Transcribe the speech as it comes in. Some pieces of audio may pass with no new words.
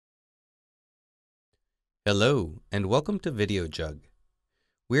Hello, and welcome to Videojug.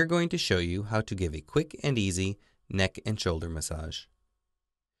 We're going to show you how to give a quick and easy neck and shoulder massage.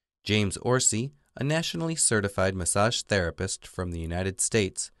 James Orsi, a nationally certified massage therapist from the United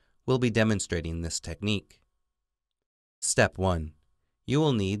States, will be demonstrating this technique. Step 1. You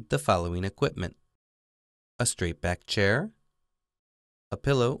will need the following equipment: a straight back chair, a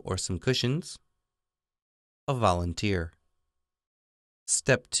pillow or some cushions, a volunteer.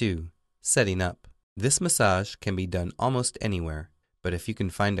 Step 2. Setting up. This massage can be done almost anywhere, but if you can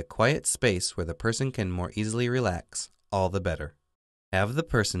find a quiet space where the person can more easily relax, all the better. Have the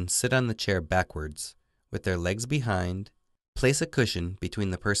person sit on the chair backwards, with their legs behind. Place a cushion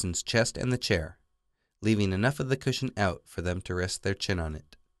between the person's chest and the chair, leaving enough of the cushion out for them to rest their chin on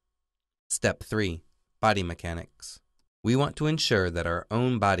it. Step 3. Body mechanics. We want to ensure that our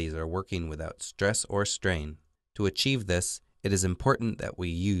own bodies are working without stress or strain. To achieve this, it is important that we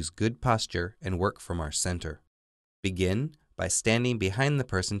use good posture and work from our center. Begin by standing behind the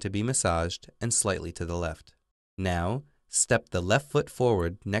person to be massaged and slightly to the left. Now, step the left foot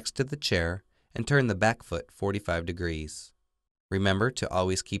forward next to the chair and turn the back foot 45 degrees. Remember to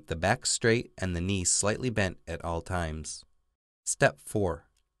always keep the back straight and the knees slightly bent at all times. Step 4.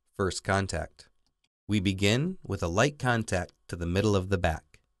 First contact. We begin with a light contact to the middle of the back.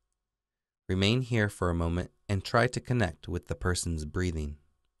 Remain here for a moment and try to connect with the person's breathing.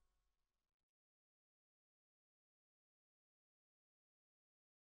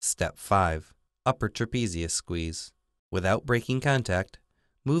 Step 5. Upper trapezius squeeze. Without breaking contact,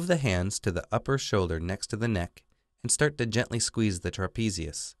 move the hands to the upper shoulder next to the neck and start to gently squeeze the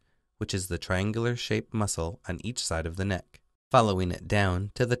trapezius, which is the triangular shaped muscle on each side of the neck, following it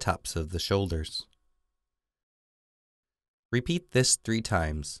down to the tops of the shoulders. Repeat this 3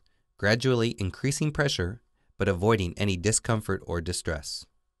 times, gradually increasing pressure but avoiding any discomfort or distress.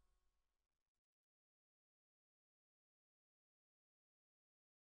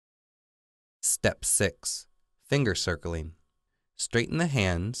 Step 6. Finger circling. Straighten the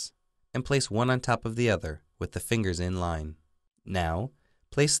hands and place one on top of the other with the fingers in line. Now,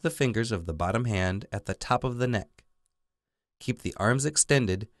 place the fingers of the bottom hand at the top of the neck. Keep the arms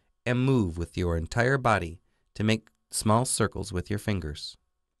extended and move with your entire body to make small circles with your fingers.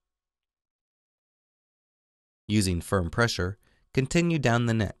 Using firm pressure, continue down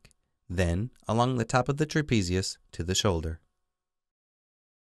the neck, then along the top of the trapezius to the shoulder.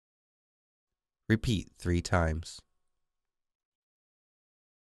 Repeat 3 times.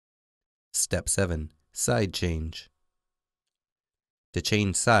 Step 7. Side change. To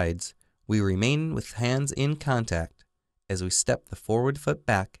change sides, we remain with hands in contact as we step the forward foot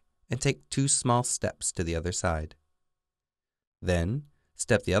back and take 2 small steps to the other side. Then,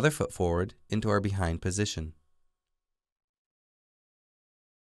 step the other foot forward into our behind position.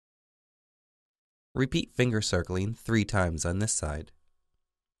 Repeat finger circling 3 times on this side.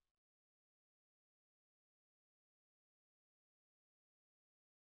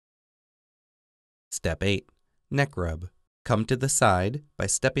 Step 8. Neck rub. Come to the side by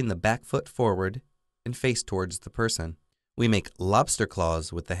stepping the back foot forward and face towards the person. We make lobster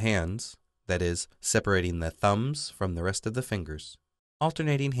claws with the hands, that is, separating the thumbs from the rest of the fingers.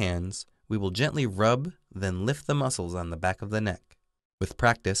 Alternating hands, we will gently rub, then lift the muscles on the back of the neck. With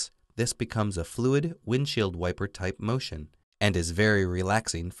practice, this becomes a fluid windshield wiper type motion and is very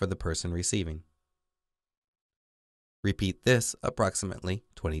relaxing for the person receiving. Repeat this approximately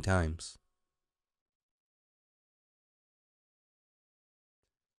 20 times.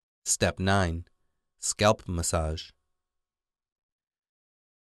 Step 9. Scalp massage.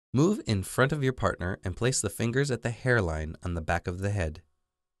 Move in front of your partner and place the fingers at the hairline on the back of the head.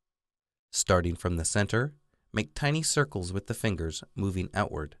 Starting from the center, make tiny circles with the fingers moving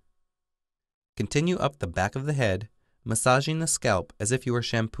outward. Continue up the back of the head, massaging the scalp as if you were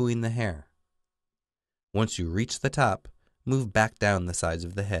shampooing the hair. Once you reach the top, move back down the sides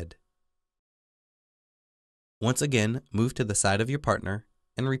of the head. Once again, move to the side of your partner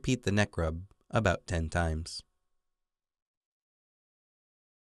and repeat the neck rub about 10 times.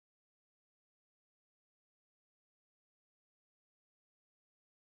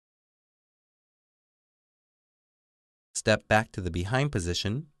 Step back to the behind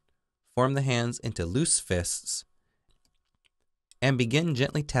position, form the hands into loose fists, and begin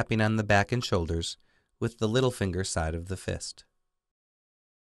gently tapping on the back and shoulders with the little finger side of the fist.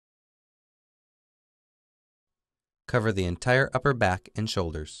 Cover the entire upper back and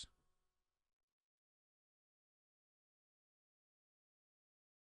shoulders.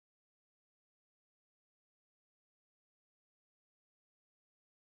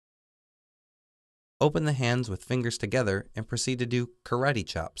 Open the hands with fingers together and proceed to do karate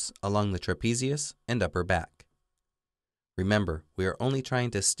chops along the trapezius and upper back. Remember, we are only trying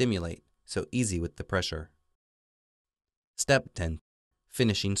to stimulate, so easy with the pressure. Step 10.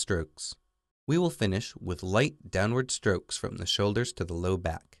 Finishing strokes. We will finish with light downward strokes from the shoulders to the low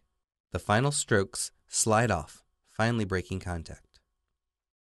back. The final strokes slide off, finally breaking contact.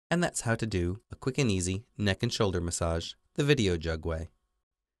 And that's how to do a quick and easy neck and shoulder massage the Videojug way.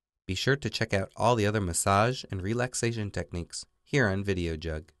 Be sure to check out all the other massage and relaxation techniques here on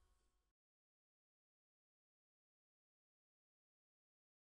Videojug.